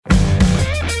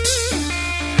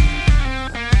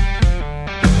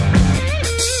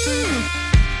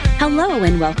Hello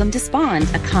and welcome to Spawned,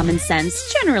 a common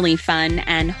sense, generally fun,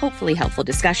 and hopefully helpful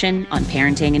discussion on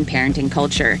parenting and parenting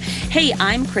culture. Hey,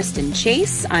 I'm Kristen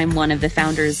Chase. I'm one of the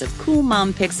founders of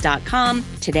CoolMomPicks.com.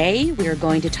 Today, we are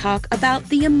going to talk about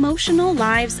the emotional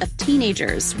lives of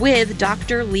teenagers with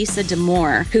Dr. Lisa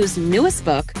Damour, whose newest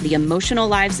book, The Emotional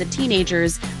Lives of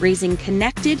Teenagers, Raising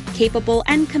Connected, Capable,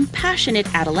 and Compassionate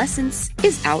Adolescents,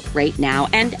 is out right now.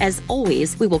 And as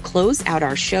always, we will close out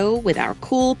our show with our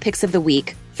cool picks of the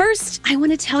week. First, I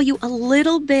want to tell you a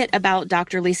little bit about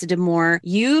Dr. Lisa Damour.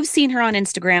 You've seen her on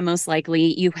Instagram, most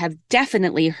likely. You have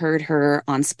definitely heard her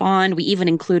on Spawn. We even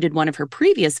included one of her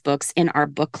previous books in our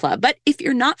book club. But if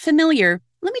you're not familiar,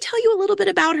 let me tell you a little bit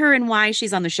about her and why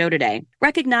she's on the show today.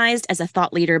 Recognized as a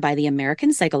thought leader by the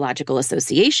American Psychological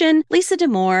Association, Lisa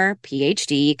Damour,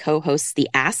 PhD, co-hosts the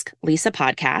Ask Lisa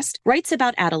podcast, writes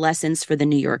about adolescence for the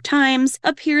New York Times,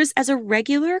 appears as a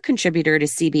regular contributor to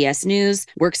CBS News,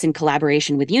 works in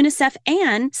collaboration with UNICEF,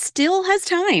 and still has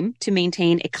time to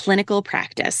maintain a clinical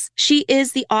practice. She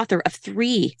is the author of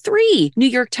three New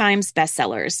York Times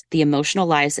bestsellers: The Emotional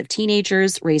Lives of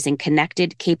Teenagers, Raising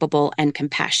Connected, Capable, and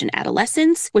Compassionate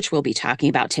Adolescents, which we'll be talking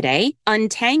about today,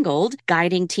 Untangled,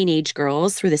 Guiding Teenage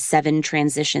Girls Through the 7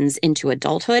 Transitions into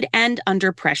Adulthood, and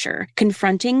Under Pressure,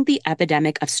 Confronting the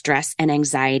Epidemic of Stress and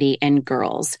Anxiety in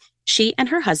Girls. She and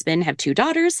her husband have 2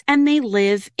 daughters, and they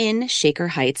live in Shaker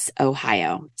Heights,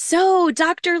 Ohio. So,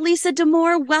 Dr. Lisa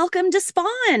Damour, welcome to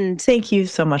Spawned. Thank you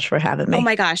so much for having me. Oh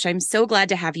my gosh, I'm so glad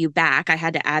to have you back. I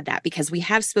had to add that because we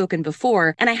have spoken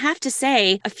before. And I have to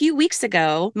say, a few weeks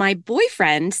ago, my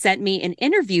boyfriend sent me an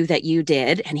interview that you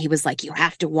did, and he was like, you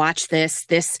have to watch this.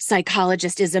 This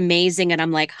psychologist is amazing. And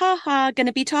I'm like,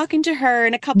 gonna be talking to her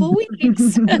in a couple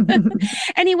weeks.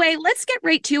 Anyway, let's get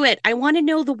right to it. I want to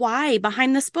know the why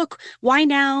behind this book. Why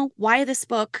now? Why this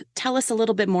book? Tell us a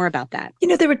little bit more about that.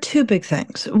 There were 2 big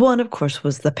things. One, of course,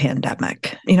 was the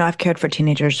pandemic. I've cared for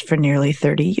teenagers for nearly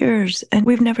 30 years, and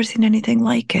we've never seen anything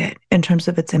like it in terms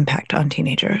of its impact on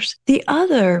teenagers. The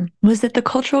other was that the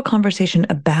cultural conversation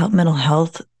about mental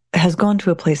health has gone to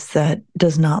a place that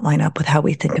does not line up with how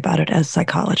we think about it as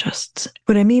psychologists.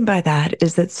 What I mean by that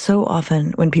is that so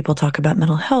often when people talk about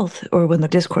mental health or when the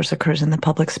discourse occurs in the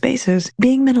public spaces,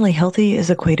 being mentally healthy is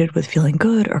equated with feeling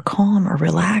good or calm or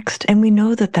relaxed. And we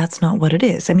know that that's not what it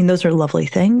is. Those are lovely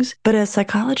things. But as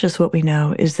psychologists, what we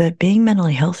know is that being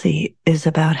mentally healthy is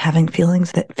about having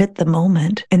feelings that fit the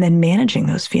moment and then managing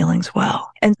those feelings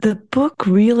well. And the book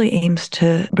really aims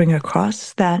to bring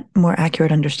across that more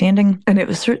accurate understanding. And it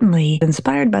was certainly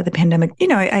inspired by the pandemic.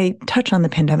 I touch on the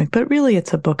pandemic, but really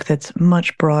it's a book that's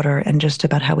much broader and just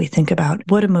about how we think about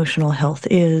what emotional health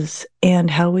is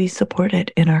and how we support it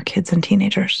in our kids and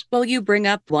teenagers. Well, you bring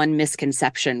up one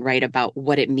misconception, right, about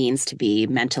what it means to be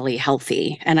mentally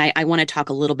healthy. And I want to talk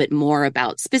a little bit more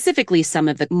about specifically some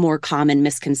of the more common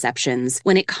misconceptions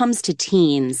when it comes to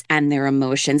teens and their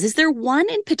emotions. Is there one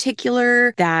in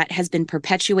particular that has been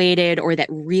perpetuated or that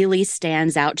really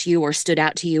stands out to you or stood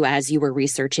out to you as you were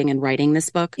researching and writing this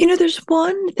book? There's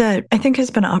one that I think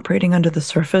has been operating under the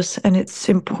surface, and it's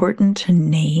important to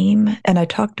name. And I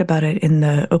talked about it in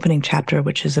the opening chapter,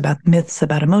 which is about myths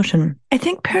about emotion. I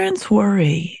think parents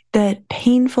worry that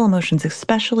painful emotions,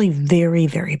 especially very,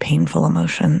 very painful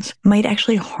emotions, might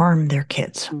actually harm their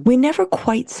kids. We never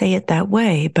quite say it that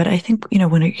way, but I think,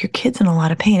 when your kid's in a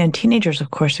lot of pain, and teenagers,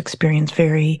 of course, experience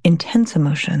very intense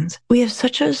emotions, we have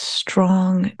such a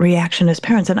strong reaction as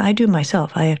parents, and I do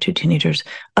myself, I have 2 teenagers,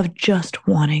 of just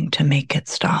wanting to make it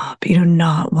stop,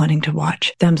 not wanting to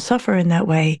watch them suffer in that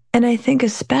way. And I think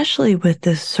especially with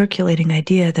this circulating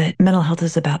idea that mental health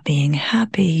is about being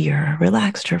happy or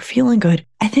relaxed or feeling good,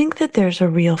 I think that there's a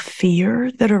real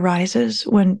fear that arises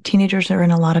when teenagers are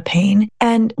in a lot of pain.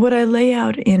 And what I lay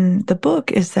out in the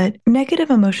book is that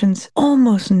negative emotions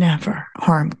almost never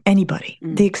harm anybody,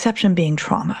 the exception being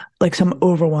trauma, like some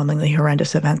overwhelmingly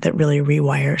horrendous event that really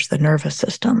rewires the nervous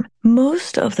system.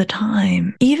 Most of the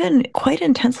time, even quite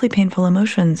intensely painful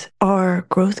emotions are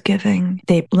growth-giving.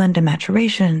 They lend to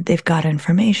maturation. They've got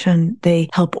information. They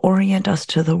help orient us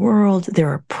to the world.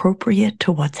 They're appropriate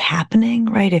to what's happening,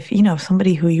 right? If,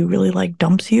 somebody who you really like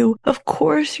dumps you, of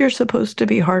course you're supposed to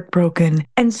be heartbroken.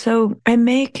 And so I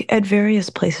make at various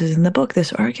places in the book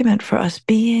this argument for us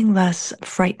being less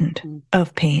frightened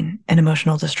of pain and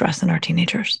emotional distress in our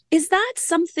teenagers. Is that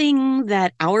something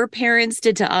that our parents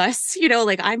did to us?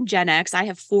 I'm Gen X. I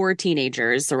have 4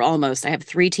 teenagers, or almost. I have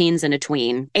 3 teens and a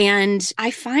tween. And I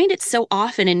find it so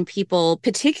often in people,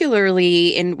 particularly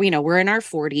in, we're in our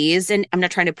 40s, and I'm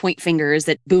not trying to point fingers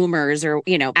at boomers or,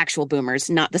 actual boomers,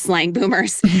 not the slang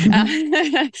boomers,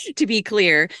 to be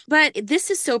clear. But this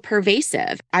is so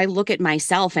pervasive. I look at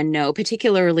myself and know,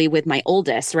 particularly with my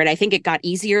oldest, right? I think it got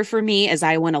easier for me as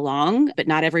I went along, but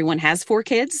not everyone has 4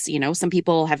 kids. Some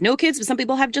people have no kids, but some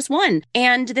people have just one.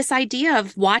 And this idea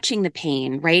of watching the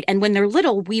pain, right? And when they're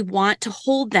little, we want to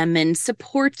hold them and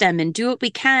support them and do what we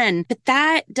can. But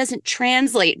that doesn't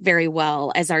translate very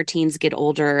well as our teens get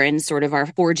older and sort of are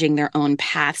forging their own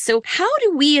path. So how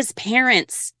do we as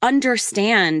parents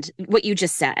understand what you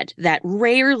just said, that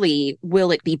rarely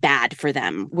will it be bad for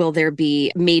them? Will there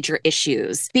be major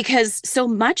issues? Because so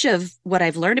much of what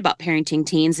I've learned about parenting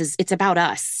teens is it's about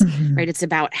us, right? It's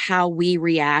about how we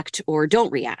react or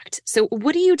don't react. So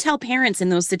what do you tell parents in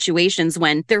those situations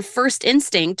when their first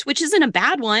instinct, which isn't a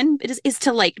bad one, is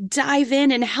to like dive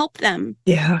in and help them?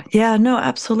 Yeah, no,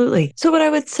 absolutely. So what I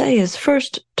would say is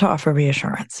first to offer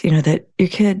reassurance, that your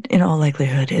kid in all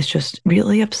likelihood is just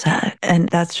really upset, and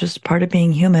that's just part of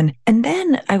being human. And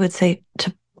then I would say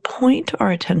to point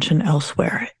our attention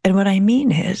elsewhere. And what I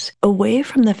mean is away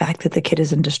from the fact that the kid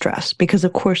is in distress, because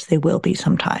of course they will be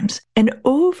sometimes, and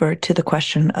over to the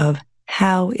question of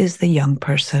how is the young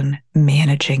person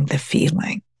managing the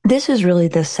feeling? This is really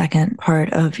the second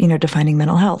part of, defining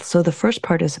mental health. So the first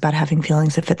part is about having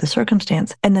feelings that fit the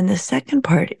circumstance. And then the second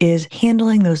part is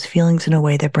handling those feelings in a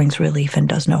way that brings relief and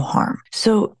does no harm.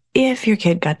 So if your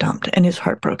kid got dumped and is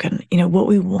heartbroken, what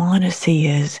we want to see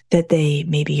is that they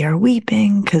maybe are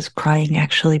weeping, because crying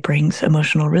actually brings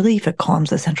emotional relief. It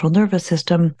calms the central nervous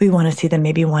system. We want to see them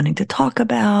maybe wanting to talk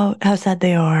about how sad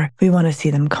they are. We want to see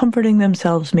them comforting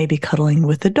themselves, maybe cuddling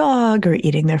with the dog or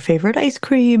eating their favorite ice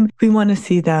cream. We want to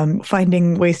see them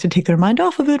finding ways to take their mind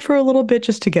off of it for a little bit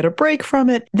just to get a break from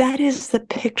it. That is the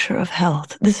picture of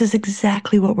health. This is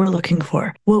exactly what we're looking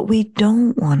for. What we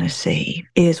don't want to see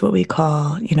is what we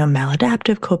call,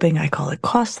 maladaptive coping. I call it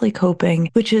costly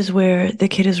coping, which is where the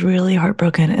kid is really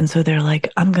heartbroken. And so they're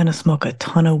like, I'm going to smoke a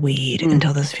ton of weed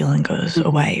until this feeling goes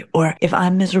away. Or if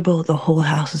I'm miserable, the whole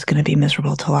house is going to be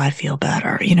miserable till I feel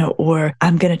better, or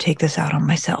I'm going to take this out on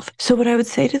myself. So what I would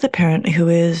say to the parent who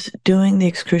is doing the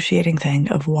excruciating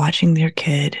thing of watching their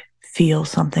kid feel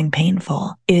something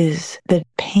painful is that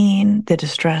pain, the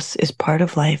distress is part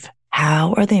of life.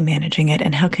 How are they managing it,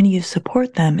 and how can you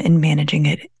support them in managing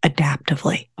it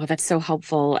adaptively? Oh, that's so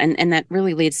helpful. And that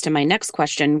really leads to my next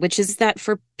question, which is that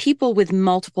for people with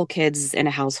multiple kids in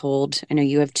a household, I know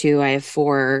you have 2, I have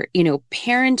 4,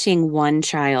 parenting one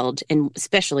child, and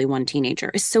especially one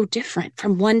teenager, is so different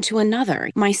from one to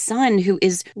another. My son, who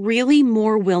is really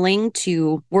more willing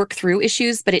to work through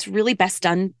issues, but it's really best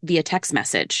done via text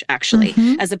message, actually,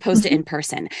 as opposed to in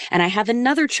person. And I have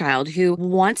another child who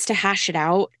wants to hash it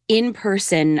out in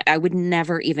person. I would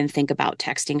never even think about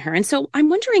texting her. And so I'm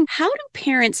wondering, how do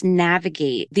parents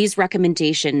navigate these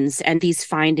recommendations and these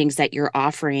findings that you're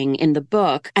offering in the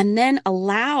book, and then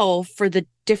allow for the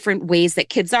different ways that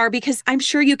kids are? Because I'm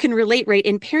sure you can relate, right?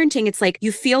 In parenting, it's like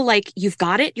you feel like you've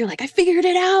got it. You're like, I figured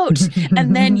it out.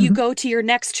 And then you go to your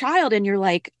next child and you're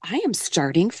like, I am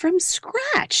starting from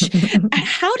scratch.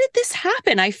 How did this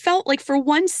happen? I felt like for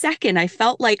one second, I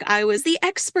felt like I was the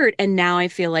expert, and now I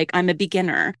feel like I'm a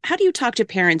beginner. How do you talk to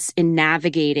parents in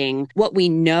navigating what we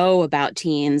know about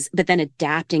teens, but then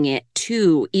adapting it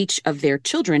to each of their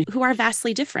children who are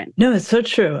vastly different? No, it's so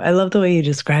true. I love the way you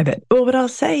describe it. Well, what I'll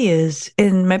say is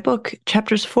in my book,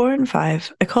 chapters 4 and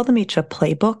 5, I call them each a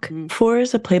playbook. 4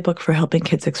 is a playbook for helping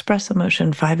kids express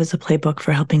emotion. 5 is a playbook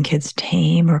for helping kids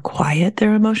tame or quiet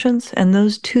their emotions. And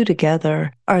those 2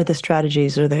 together are the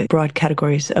strategies or the broad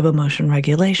categories of emotion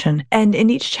regulation. And in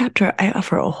each chapter, I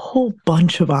offer a whole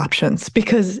bunch of options,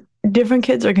 because different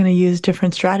kids are going to use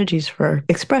different strategies for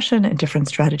expression and different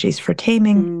strategies for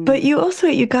taming. But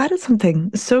you got at something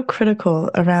so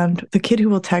critical around the kid who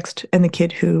will text and the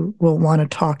kid who will want to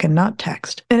talk and not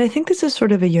text. And I think this is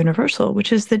sort of a universal,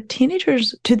 which is that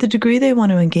teenagers, to the degree they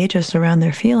want to engage us around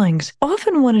their feelings,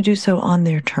 often want to do so on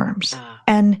their terms.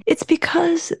 And it's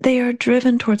because they are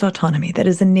driven towards autonomy. That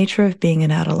is the nature of being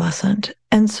an adolescent.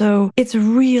 And so it's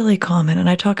really common, and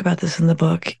I talk about this in the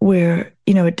book, where,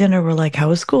 at dinner, we're like, how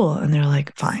was school? And they're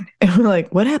like, fine. And we're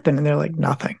like, what happened? And they're like,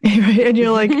 nothing. Right? And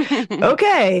you're like,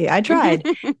 okay, I tried.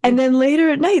 And then later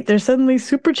at night, they're suddenly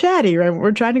super chatty, right?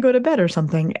 We're trying to go to bed or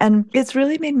something. And it's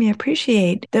really made me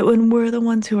appreciate that when we're the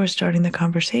ones who are starting the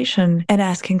conversation and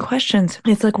asking questions,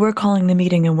 it's like we're calling the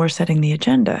meeting and we're setting the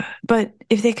agenda. But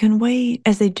if they can weigh wait,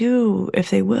 as they do, if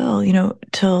they will,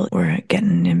 till we're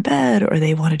getting in bed, or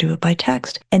they want to do it by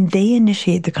text, and they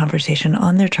initiate the conversation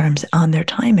on their terms, on their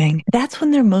timing, that's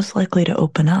when they're most likely to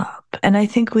open up. And I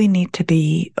think we need to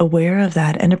be aware of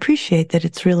that and appreciate that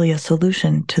it's really a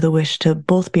solution to the wish to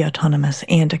both be autonomous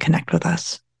and to connect with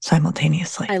us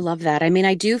simultaneously. I love that. I mean,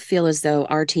 I do feel as though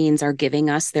our teens are giving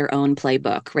us their own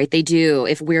playbook, right? They do,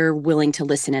 if we're willing to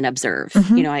listen and observe.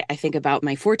 Mm-hmm. I think about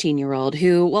my 14-year-old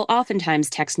who will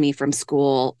oftentimes text me from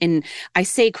school, and I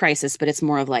say crisis, but it's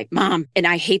more of like, Mom, and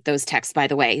I hate those texts, by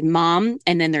the way, Mom,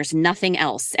 and then there's nothing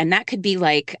else. And that could be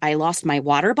like, I lost my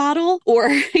water bottle, or,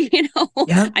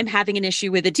 Yep. I'm having an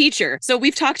issue with a teacher. So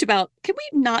we've talked about, can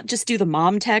we not just do the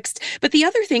mom text? But the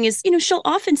other thing is, she'll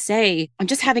often say, I'm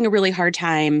just having a really hard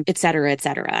time, et cetera, et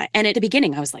cetera. And at the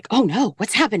beginning, I was like, oh no,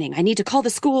 what's happening? I need to call the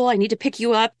school. I need to pick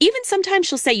you up. Even sometimes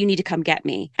she'll say, you need to come get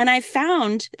me. And I've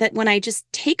found that when I just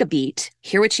take a beat,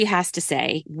 hear what she has to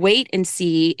say, wait and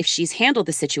see if she's handled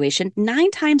the situation, 9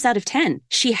 times out of 10,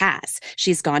 she has.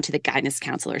 She's gone to the guidance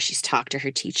counselor. She's talked to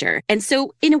her teacher. And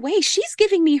so in a way, she's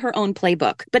giving me her own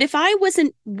playbook. But if I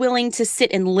wasn't willing to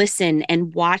sit and listen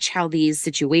and watch how these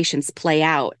situations play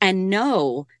out and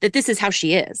know that this is how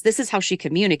she is, this is how she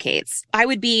communicates, I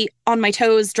would be on my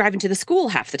toes driving to the school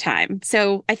half the time.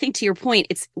 So I think to your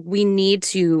point, we need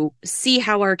to see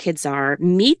how our kids are,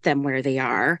 meet them where they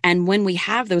are, and when we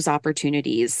have those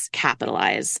opportunities,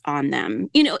 capitalize on them.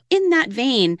 In that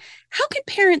vein, how can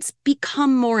parents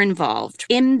become more involved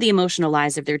in the emotional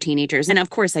lives of their teenagers? And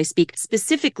of course, I speak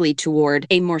specifically toward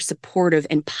a more supportive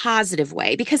and positive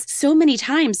way, because so many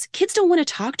times kids don't want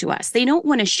to talk to us. They don't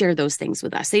want to share those things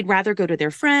with us. They'd rather go to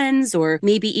their friends or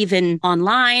maybe even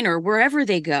online or wherever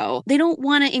they go. They don't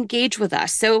want to engage with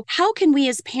us. So how can we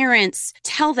as parents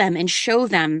tell them and show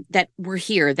them that we're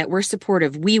here, that we're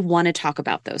supportive? We want to talk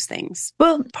about those things.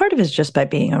 Well, part of it is just by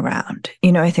being around.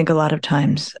 I think a lot of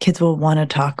times kids will want to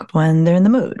talk when they're in the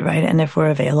mood, right? And if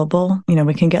we're available,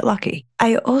 we can get lucky.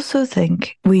 I also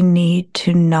think we need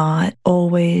to not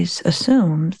always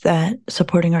assume that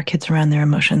supporting our kids around their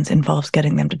emotions involves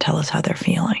getting them to tell us how they're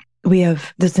feeling. We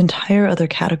have this entire other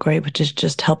category, which is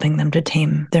just helping them to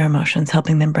tame their emotions,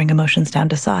 helping them bring emotions down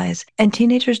to size. And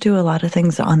teenagers do a lot of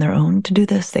things on their own to do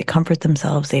this. They comfort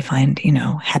themselves. They find,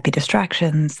 happy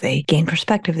distractions. They gain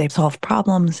perspective. They solve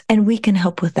problems. And we can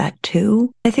help with that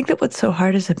too. I think that what's so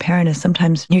hard as a parent is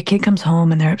sometimes your kid comes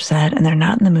home and they're upset and they're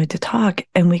not in the mood to talk,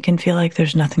 and we can feel like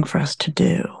there's nothing for us to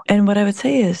do. And what I would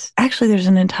say is, actually, there's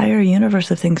an entire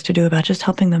universe of things to do about just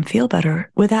helping them feel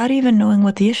better without even knowing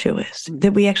what the issue is,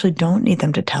 that we actually don't need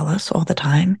them to tell us all the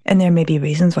time. And there may be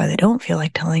reasons why they don't feel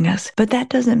like telling us, but that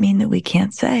doesn't mean that we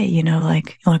can't say,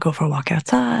 like, you want to go for a walk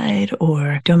outside,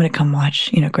 or do you want me to come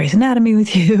watch, Grey's Anatomy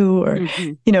with you, or,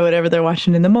 whatever they're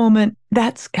watching in the moment.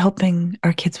 That's helping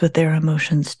our kids with their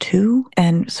emotions too,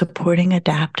 and supporting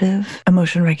adaptive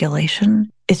emotion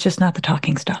regulation. It's just not the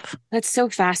talking stuff. That's so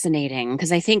fascinating,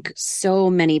 because I think so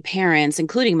many parents,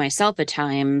 including myself at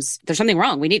times, there's something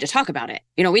wrong. We need to talk about it.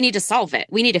 We need to solve it.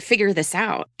 We need to figure this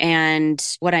out. And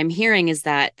what I'm hearing is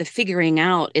that the figuring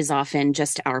out is often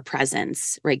just our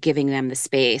presence, right? Giving them the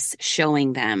space,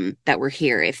 showing them that we're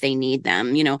here if they need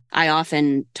them. I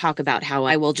often talk about how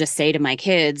I will just say to my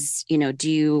kids,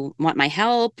 do you want my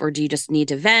help, or do you just need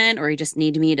to vent, or you just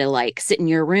need me to sit in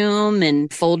your room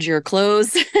and fold your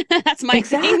clothes? That's my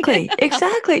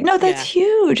Exactly. No, that's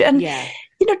huge. And,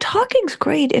 talking's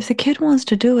great if the kid wants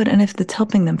to do it and if it's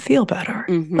helping them feel better.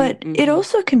 But it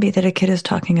also can be that a kid is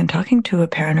talking to a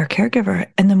parent or caregiver,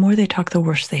 and the more they talk, the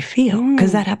worse they feel,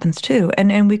 because that happens too.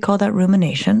 And we call that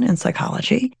rumination in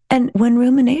psychology. And when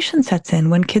rumination sets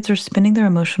in, when kids are spinning their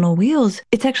emotional wheels,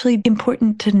 it's actually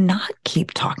important to not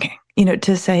keep talking.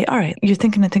 To say, all right, you're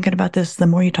thinking and thinking about this. The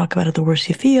more you talk about it, the worse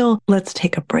you feel. Let's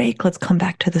take a break. Let's come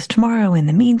back to this tomorrow. In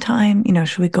the meantime,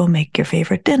 should we go make your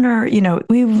favorite dinner?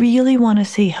 We really want to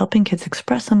see helping kids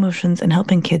express emotions and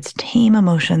helping kids tame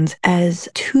emotions as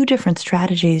 2 different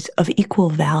strategies of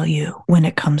equal value when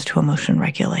it comes to emotion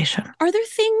regulation. Are there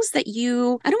things that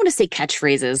I don't want to say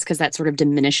catchphrases, because that sort of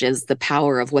diminishes the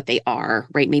power of what they are,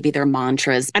 right? Maybe they're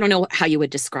mantras. I don't know how you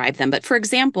would describe them. But for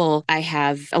example, I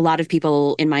have a lot of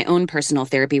people in my own personal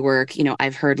therapy work,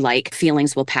 I've heard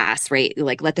feelings will pass, right?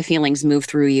 Let the feelings move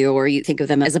through you, or you think of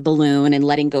them as a balloon and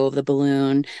letting go of the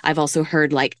balloon. I've also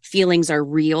heard feelings are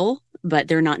real. but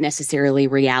they're not necessarily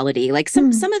reality. Like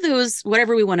some of those,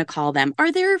 whatever we want to call them,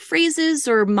 are there phrases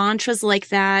or mantras like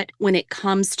that when it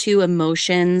comes to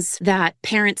emotions that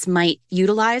parents might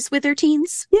utilize with their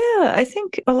teens? Yeah, I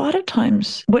think a lot of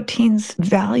times what teens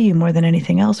value more than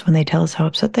anything else when they tell us how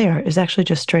upset they are is actually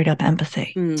just straight up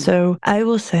empathy. So I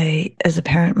will say, as a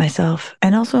parent myself,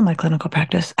 and also in my clinical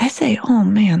practice, I say, oh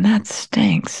man, that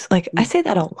stinks. Like I say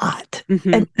that a lot.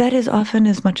 And that is often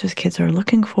as much as kids are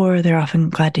looking for. They're often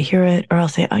glad to hear it. Or I'll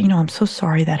say, oh, I'm so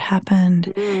sorry that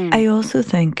happened. I also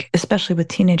think, especially with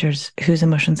teenagers whose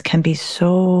emotions can be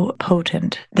so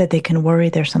potent that they can worry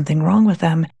there's something wrong with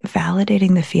them,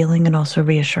 validating the feeling and also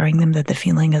reassuring them that the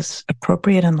feeling is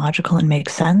appropriate and logical and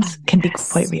makes sense can be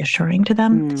quite reassuring to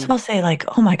them. So I'll say like,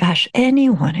 oh my gosh,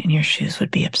 anyone in your shoes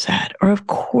would be upset. Or of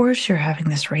course you're having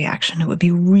this reaction. It would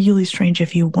be really strange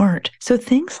if you weren't. So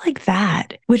things like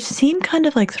that, which seem kind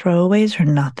of like throwaways or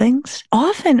nothings,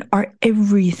 often are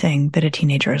everything that a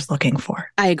teenager is looking for.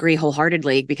 I agree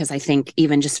wholeheartedly, because I think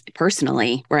even just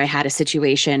personally, where I had a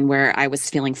situation where I was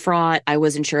feeling fraught, I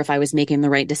wasn't sure if I was making the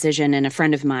right decision. And a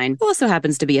friend of mine, who also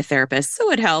happens to be a therapist,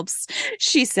 so it helps,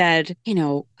 she said,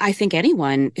 I think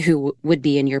anyone who would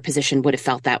be in your position would have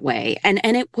felt that way. And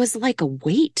it was like a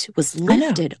weight was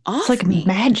lifted off. It's like me.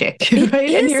 magic, It right?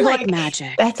 is And you're like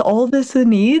magic. That's all this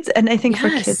needs. And I think for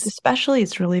kids especially,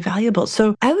 it's really valuable.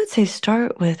 So I would say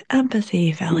start with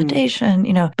empathy,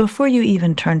 validation, before you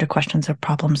even turn to questions of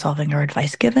problem solving or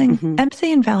advice giving.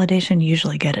 Empathy and validation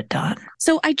usually get it done.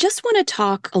 So I just want to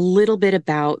talk a little bit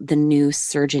about the new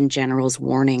Surgeon General's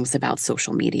warnings about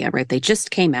social media, right? They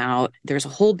just came out. There's a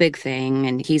whole big thing.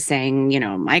 And he's saying,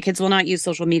 my kids will not use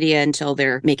social media until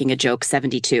they're making a joke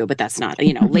 72, but that's not,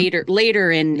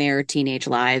 later in their teenage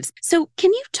lives. So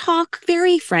can you talk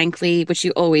very frankly, which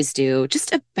you always do,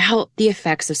 just about the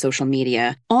effects of social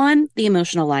media on the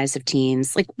emotional lives of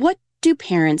teens? Like, what do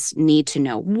parents need to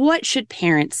know? What should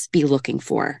parents be looking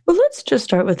for? Well, let's just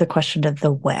start with the question of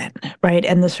the when, right?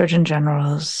 And the Surgeon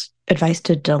General's advice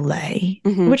to delay,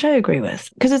 which I agree with,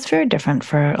 because it's very different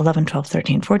for 11, 12,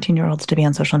 13, 14-year-olds to be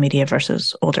on social media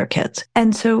versus older kids.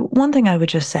 And so one thing I would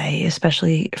just say,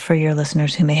 especially for your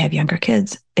listeners who may have younger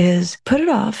kids, is put it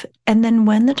off. And then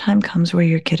when the time comes where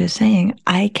your kid is saying,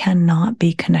 I cannot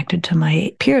be connected to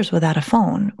my peers without a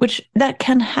phone, which that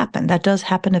can happen. That does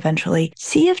happen eventually.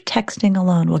 See if texting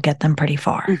alone will get them pretty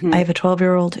far. I have a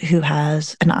 12-year-old who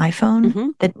has an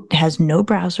iPhone that has no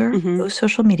browser, no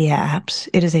social media apps.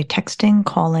 It is a texting,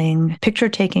 calling, picture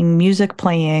taking, music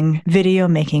playing, video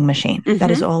making machine.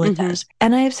 That is all it does.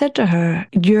 And I have said to her,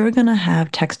 you're going to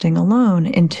have texting alone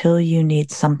until you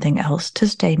need something else to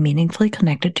stay meaningfully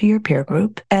connected to your peer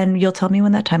group. And you'll tell me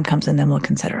when that time comes and then we'll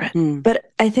consider it.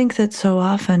 But I think that so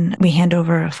often we hand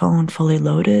over a phone fully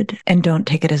loaded and don't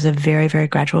take it as a very, very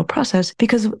gradual process,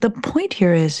 because the point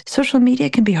here is social media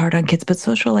can be hard on kids, but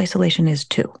social isolation is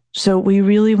too. So we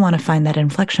really want to find that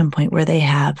inflection point where they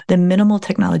have the minimal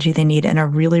technology they need and are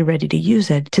really ready to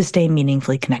use it to stay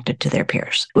meaningfully connected to their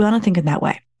peers. We want to think in that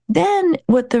way. Then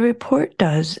what the report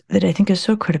does that I think is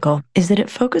so critical is that it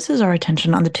focuses our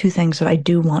attention on the two things that I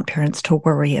do want parents to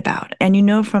worry about. And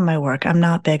from my work, I'm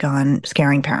not big on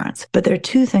scaring parents, but there are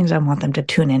two things I want them to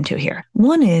tune into here.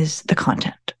 One is the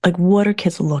content. Like, what are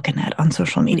kids looking at on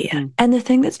social media? And the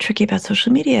thing that's tricky about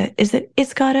social media is that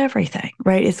it's got everything,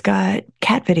 right? It's got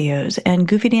cat videos and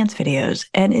goofy dance videos,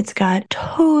 and it's got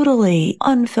totally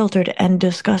unfiltered and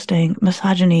disgusting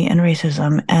misogyny and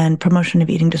racism and promotion of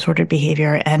eating disordered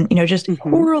behavior and, just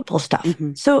horrible stuff.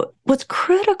 So what's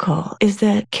critical is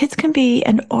that kids can be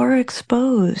and are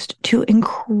exposed to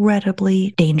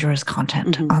incredibly dangerous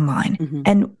content online.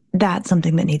 And that's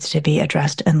something that needs to be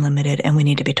addressed and limited. And we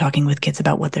need to be talking with kids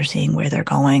about what they're seeing, where they're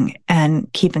going,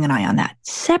 and keeping an eye on that.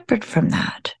 Separate from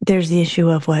that, there's the issue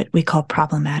of what we call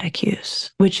problematic use,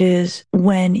 which is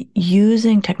when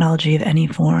using technology of any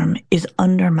form is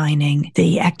undermining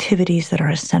the activities that are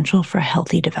essential for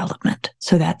healthy development.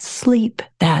 So that's sleep,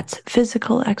 that's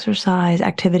physical exercise,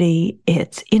 activity,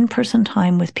 it's in-person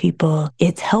time with people,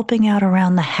 it's helping out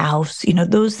around the house,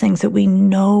 those things that we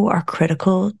know are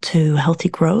critical to healthy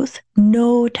growth.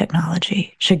 No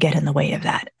technology should get in the way of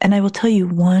that. And I will tell you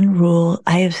one rule.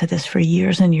 I have said this for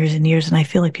years and years and years, and I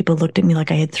feel like people looked at me like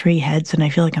I had three heads, and I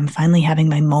feel like I'm finally having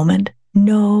my moment.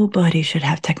 Nobody should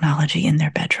have technology in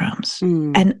their bedrooms.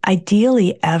 And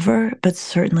ideally ever, but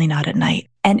certainly not at night.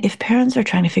 And if parents are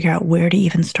trying to figure out where to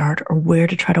even start or where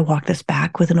to try to walk this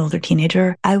back with an older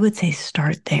teenager, I would say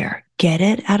start there. get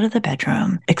it out of the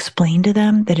bedroom, explain to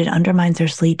them that it undermines their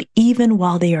sleep. Even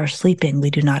while they are sleeping, we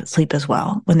do not sleep as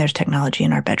well when there's technology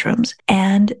in our bedrooms.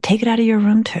 And take it out of your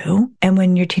room too. And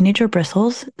when your teenager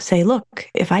bristles, say, look,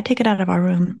 if I take it out of our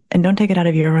room and don't take it out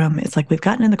of your room, it's like we've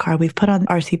gotten in the car, we've put on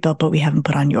our seatbelt, but we haven't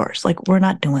put on yours. Like, we're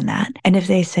not doing that. And if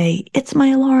they say, it's my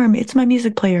alarm, it's my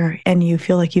music player, and you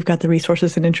feel like you've got the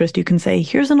resources and interest, you can say,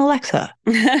 here's an Alexa.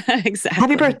 Exactly.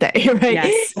 Happy birthday, right?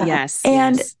 Yes, yes.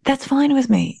 And yes. that's fine with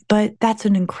me, but that's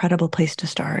an incredible place to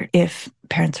start if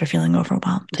parents are feeling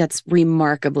overwhelmed. That's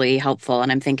remarkably helpful.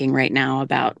 And I'm thinking right now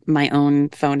about my own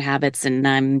phone habits, and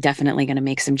I'm definitely going to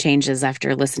make some changes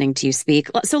after listening to you speak.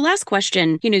 So last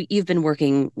question, you've been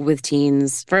working with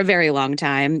teens for a very long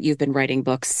time. You've been writing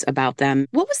books about them.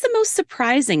 What was the most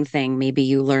surprising thing maybe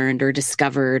you learned or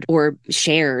discovered or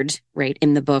shared, right,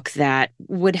 in the book that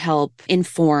would help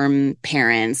inform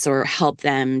parents or help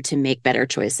them to make better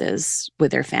choices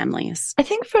with their families? I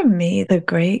think for me, the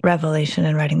great revelation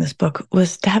in writing this book was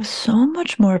to have so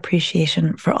much more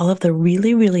appreciation for all of the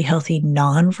really, really healthy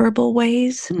nonverbal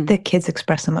ways that kids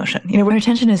express emotion. Our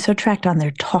attention is so tracked on their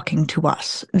talking to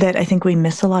us that I think we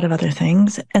miss a lot of other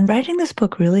things. And writing this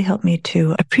book really helped me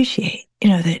to appreciate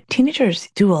that teenagers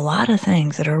do a lot of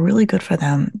things that are really good for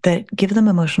them, that give them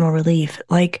emotional relief.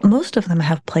 Like, most of them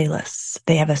have playlists.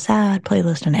 They have a sad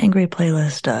playlist, an angry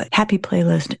playlist, a happy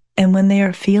playlist. And when they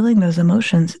are feeling those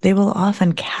emotions, they will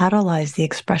often catalyze the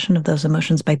expression of those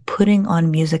emotions by putting on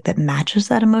music that matches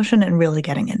that emotion and really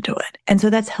getting into it. And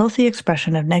so that's healthy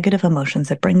expression of negative emotions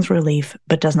that brings relief,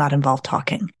 but does not involve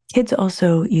talking. Kids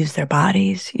also use their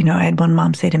bodies. I had one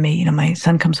mom say to me, my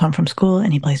son comes home from school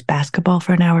and he plays basketball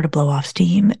for an hour to blow off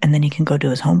steam, and then he can go do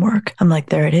his homework. I'm like,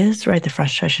 there it is, right? The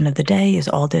frustration of the day is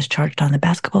all discharged on the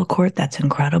basketball court. That's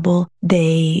incredible.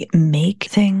 They make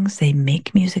things, they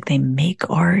make music, they make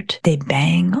art, they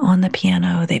bang on the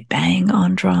piano, they bang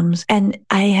on drums. And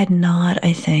I had not,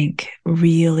 I think,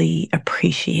 really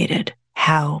appreciated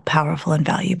how powerful and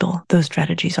valuable those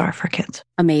strategies are for kids.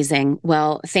 Amazing.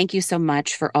 Well, thank you so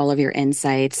much for all of your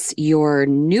insights. Your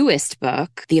newest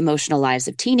book, The Emotional Lives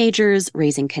of Teenagers,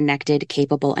 Raising Connected,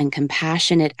 Capable, and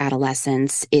Compassionate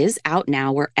Adolescents, is out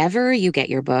now wherever you get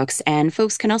your books. And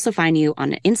folks can also find you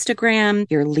on Instagram.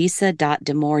 You're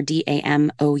lisa.damour,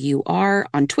 Damour,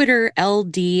 on Twitter,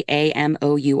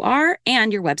 LDAMOUR,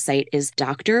 and your website is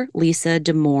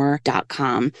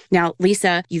drlisadamour.com. Now,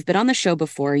 Lisa, you've been on the show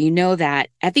before. You know that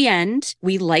at the end,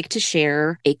 we like to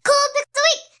share a cool pick of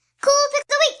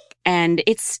the week. And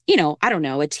it's, I don't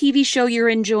know, a TV show you're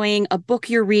enjoying, a book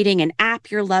you're reading, an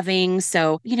app you're loving.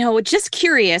 So, just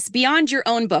curious, beyond your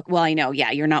own book. Well, I know,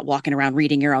 you're not walking around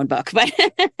reading your own book, but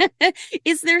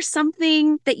is there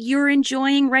something that you're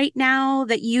enjoying right now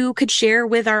that you could share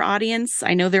with our audience?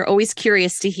 I know they're always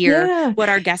curious to hear what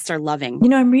our guests are loving.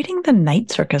 I'm reading The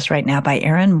Night Circus right now by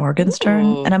Erin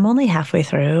Morgenstern, and I'm only halfway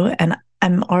through, and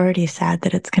I'm already sad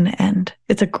that it's going to end.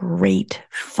 It's a great,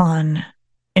 fun,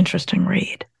 interesting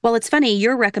read. Well, it's funny,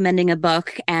 you're recommending a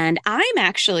book, and I'm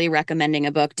actually recommending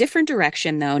a book, different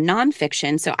direction though,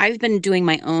 nonfiction. So I've been doing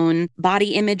my own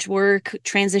body image work.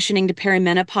 Transitioning to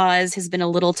perimenopause has been a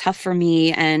little tough for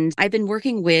me, and I've been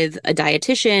working with a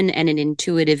dietitian and an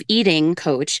intuitive eating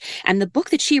coach. And the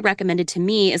book that she recommended to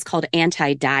me is called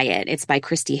Anti-Diet. It's by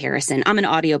Christy Harrison. I'm an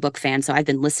audiobook fan, so I've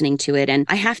been listening to it. And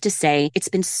I have to say, it's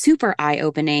been super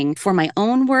eye-opening for my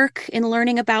own work in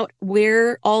learning about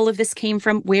where all of this came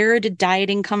from. Where did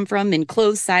dieting come from in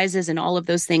clothes sizes and all of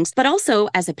those things. But also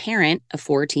as a parent of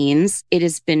 4 teens, it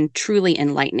has been truly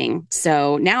enlightening.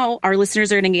 So now our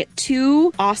listeners are going to get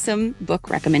 2 awesome book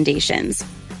recommendations.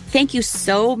 Thank you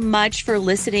so much for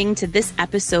listening to this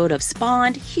episode of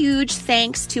Spawned. Huge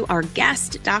thanks to our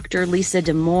guest, Dr. Lisa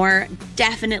Damour.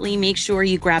 Definitely make sure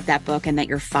you grab that book and that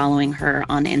you're following her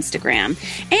on Instagram.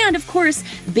 And of course,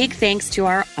 big thanks to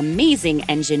our amazing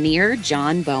engineer,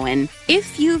 John Bowen.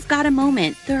 If you've got a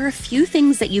moment, there are a few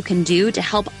things that you can do to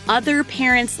help other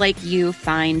parents like you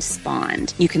find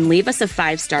Spawned. You can leave us a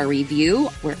 5-star review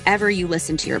wherever you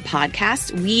listen to your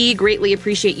podcast. We greatly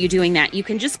appreciate you doing that. You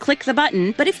can just click the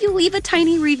button, but if you leave a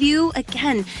tiny review,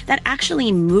 again, that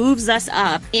actually moves us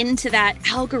up into that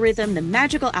algorithm, the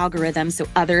magical algorithm, so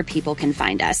other people can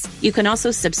find us. You can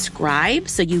also subscribe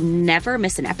so you never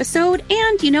miss an episode.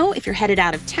 And, if you're headed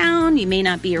out of town, you may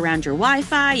not be around your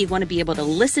Wi-Fi, you want to be able to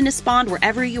listen to Spawned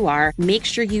wherever you are, make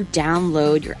sure you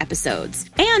download your episodes.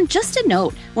 And just a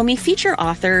note, when we feature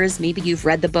authors, maybe you've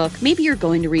read the book, maybe you're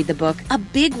going to read the book, a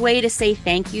big way to say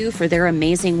thank you for their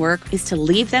amazing work is to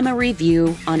leave them a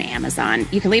review on Amazon.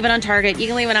 You can can leave it on Target. You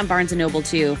can leave it on Barnes & Noble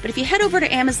too. But if you head over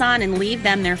to Amazon and leave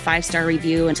them their 5-star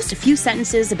review and just a few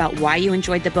sentences about why you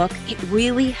enjoyed the book, it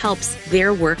really helps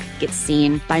their work get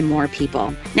seen by more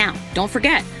people. Now, don't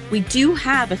forget, we do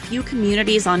have a few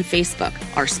communities on Facebook.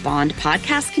 Our Spawned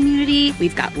podcast community,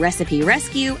 we've got Recipe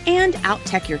Rescue, and Out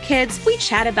Tech Your Kids. We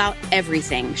chat about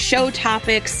everything, show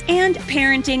topics, and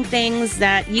parenting things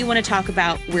that you want to talk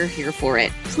about. We're here for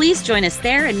it. Please join us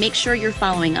there and make sure you're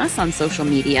following us on social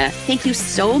media. Thank you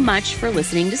so much for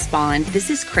listening to Spawned. This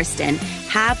is Kristen.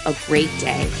 Have a great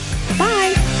day. Bye.